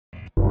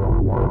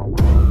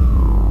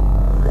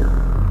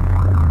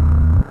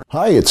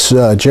Hi, it's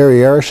Gerry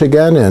Yarrish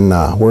again, and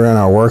we're in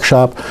our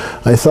workshop.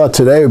 I thought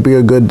today would be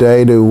a good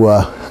day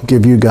to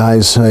give you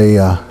guys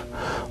a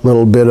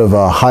little bit of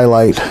a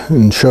highlight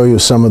and show you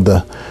some of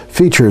the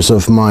features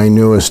of my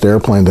newest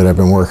airplane that I've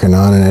been working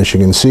on. And as you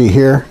can see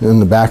here in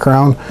the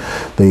background,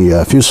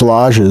 the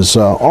fuselage is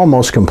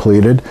almost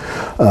completed.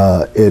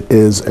 It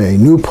is a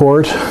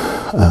Nieuport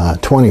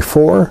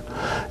 24.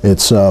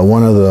 It's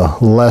one of the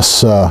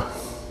less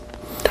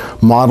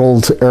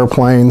modeled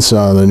airplanes,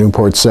 the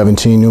Nieuport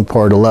 17,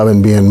 Nieuport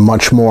 11 being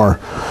much more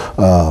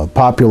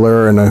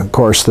popular, and of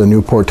course the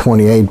Nieuport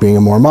 28 being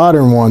a more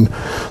modern one.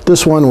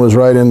 This one was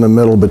right in the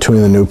middle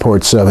between the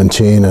Nieuport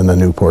 17 and the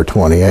Nieuport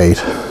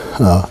 28,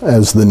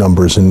 as the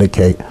numbers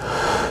indicate.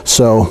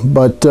 So,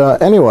 but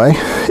anyway,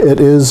 it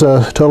is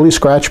totally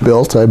scratch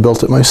built. I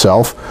built it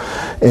myself,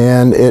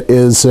 and it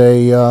is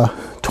a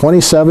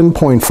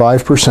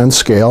 27.5%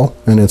 scale,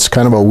 and it's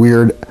kind of a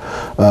weird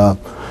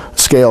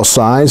scale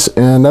size,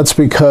 and that's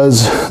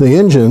because the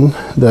engine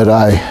that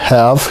I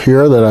have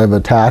here that I've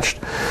attached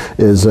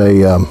is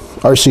a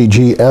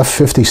RC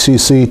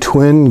F50cc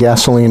twin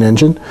gasoline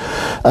engine,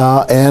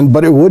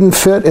 but it wouldn't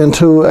fit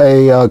into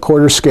a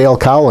quarter scale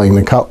cowling.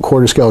 The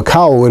quarter scale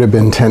cowl would have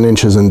been 10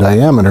 inches in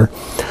diameter,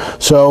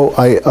 so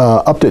I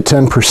upped it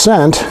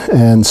 10%,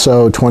 and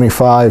so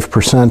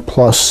 25%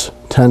 plus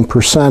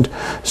 10%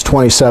 is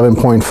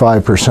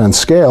 27.5%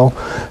 scale,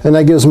 and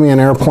that gives me an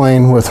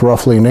airplane with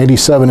roughly an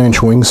 87-inch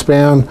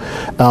wingspan,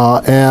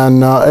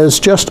 and is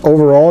just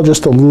overall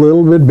just a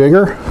little bit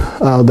bigger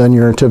than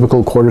your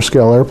typical quarter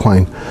scale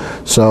airplane.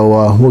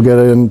 So we'll get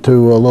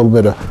into a little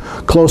bit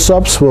of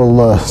close-ups.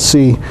 We'll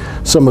see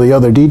some of the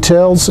other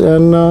details,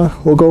 and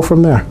we'll go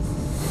from there.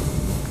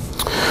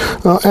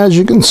 As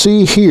you can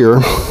see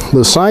here,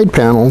 the side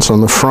panels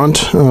on the front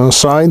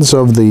sides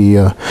of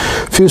the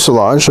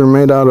fuselage are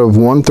made out of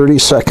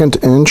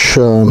 1/32 inch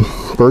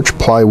birch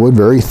plywood,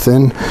 very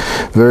thin,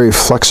 very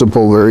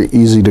flexible, very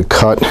easy to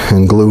cut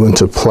and glue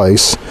into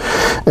place.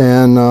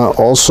 And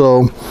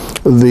also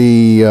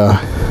the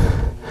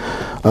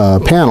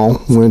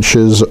panel, which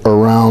is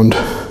around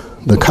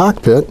the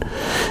cockpit,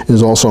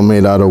 is also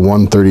made out of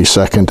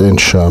 1/32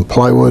 inch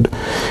plywood,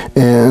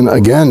 and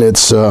again,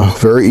 it's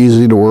very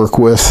easy to work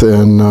with.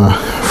 And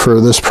for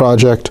this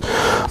project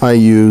I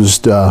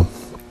used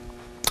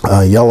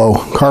yellow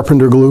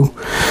carpenter glue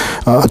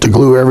to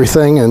glue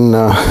everything, and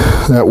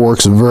that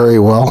works very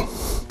well.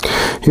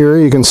 Here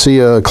you can see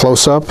a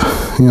close-up,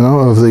 you know,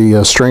 of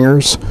the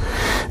stringers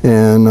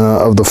and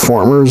of the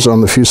formers on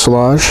the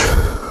fuselage.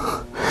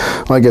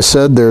 Like I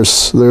said,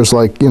 there's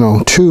like, you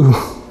know, two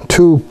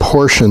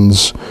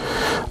portions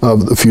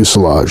of the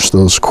fuselage,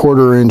 those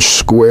quarter-inch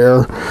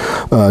square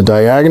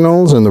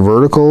diagonals and the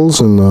verticals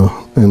and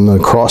the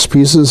cross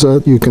pieces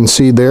that you can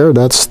see there.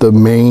 That's the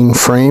main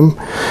frame,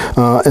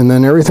 and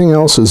then everything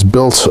else is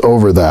built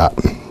over that.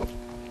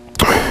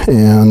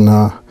 And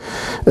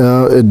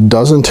it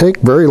doesn't take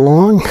very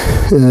long.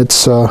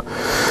 It's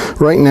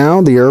right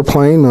now the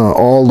airplane,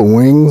 all the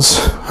wings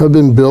have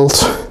been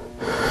built.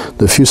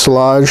 The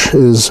fuselage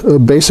is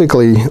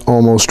basically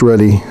almost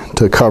ready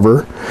to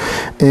cover,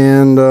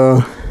 and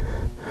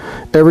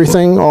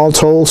everything all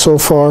told so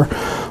far,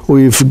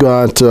 we've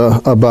got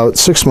about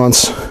 6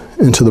 months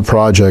into the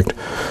project.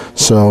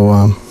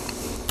 So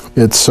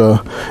it's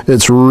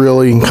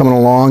really coming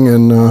along,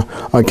 and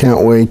I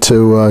can't wait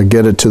to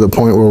get it to the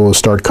point where we'll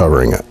start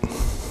covering it.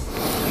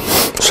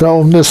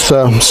 So this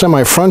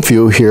semi-front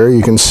view here,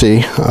 you can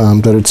see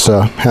that it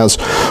has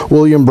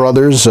William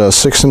Brothers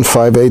 6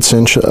 5/8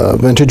 inch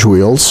vintage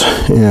wheels,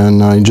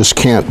 and you just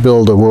can't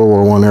build a World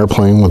War I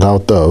airplane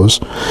without those.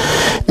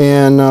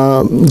 And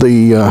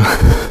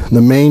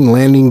the main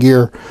landing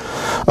gear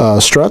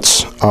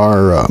struts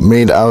are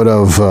made out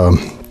of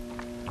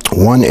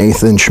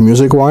 1/8 inch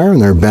music wire,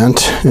 and they're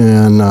bent,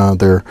 and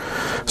they're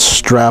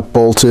strap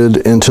bolted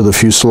into the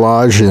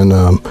fuselage in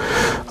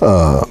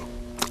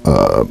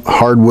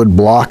hardwood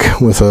block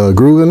with a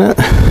groove in it.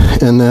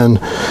 And then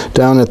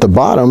down at the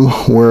bottom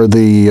where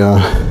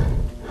the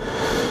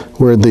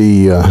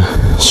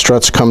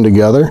struts come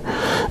together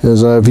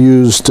is I've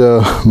used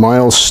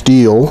mild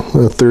steel,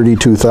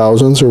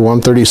 32,000s or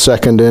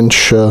 1/32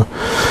 inch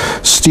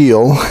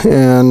steel,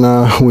 and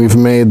we've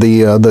made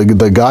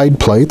the guide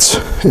plates,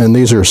 and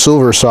these are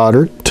silver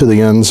soldered to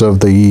the ends of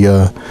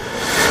the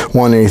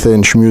 1/8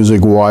 inch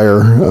music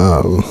wire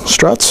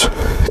struts.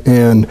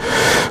 And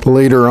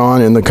later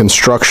on in the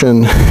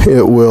construction,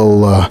 it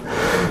will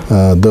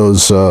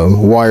those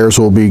wires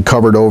will be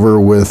covered over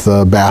with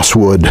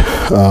basswood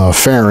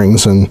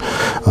fairings, and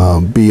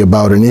be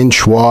about 1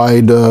 inch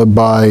wide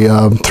by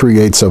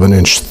 3/8 of an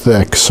inch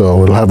thick,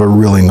 so it'll have a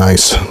really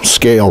nice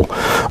scale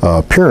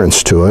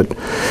appearance to it.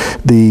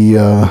 The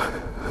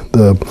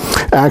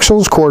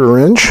axle's 1/4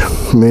 inch,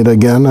 made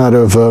again out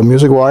of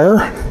music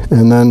wire,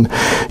 and then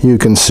you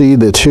can see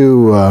the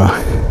two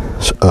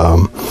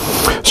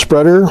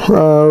spreader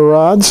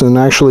rods, and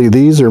actually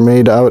these are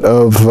made out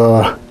of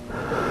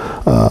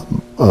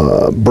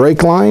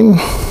brake line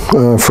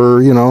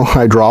for, you know,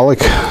 hydraulic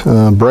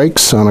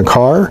brakes on a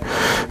car,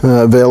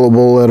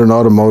 available at an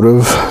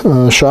automotive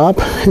shop,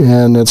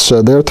 and it's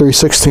they're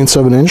 3/16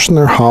 of an inch and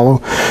they're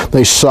hollow.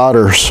 They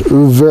solder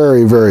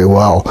very, very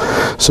well,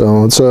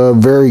 so it's a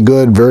very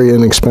good, very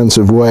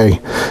inexpensive way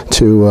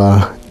to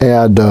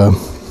add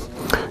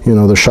you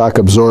know, the shock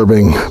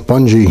absorbing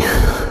bungee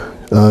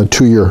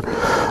to your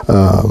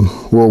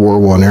World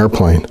War I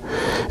airplane.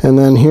 And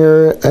then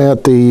here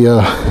at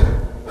the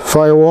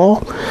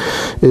firewall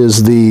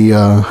is the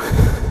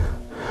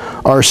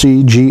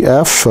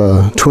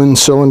RCGF twin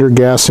cylinder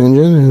gas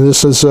engine.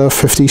 This is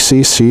 50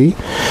 cc,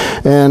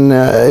 and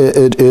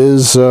it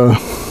is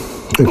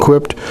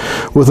equipped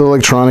with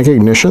electronic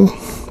ignition.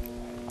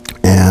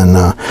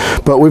 And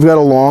but we've got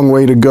a long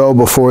way to go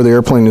before the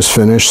airplane is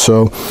finished,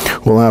 so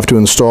we'll have to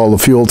install the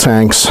fuel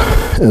tanks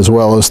as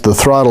well as the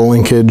throttle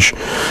linkage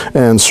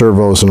and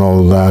servos and all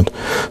of that.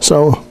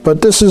 So,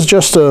 but this is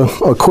just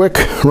a quick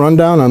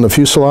rundown on the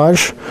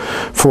fuselage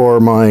for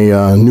my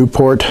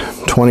Nieuport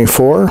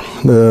 24,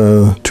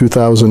 the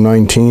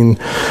 2019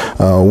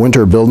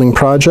 winter building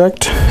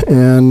project.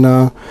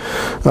 And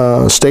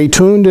stay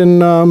tuned,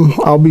 and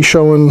I'll be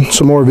showing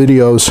some more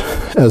videos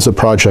as the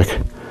project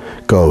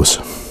goes.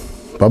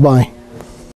 Bye-bye.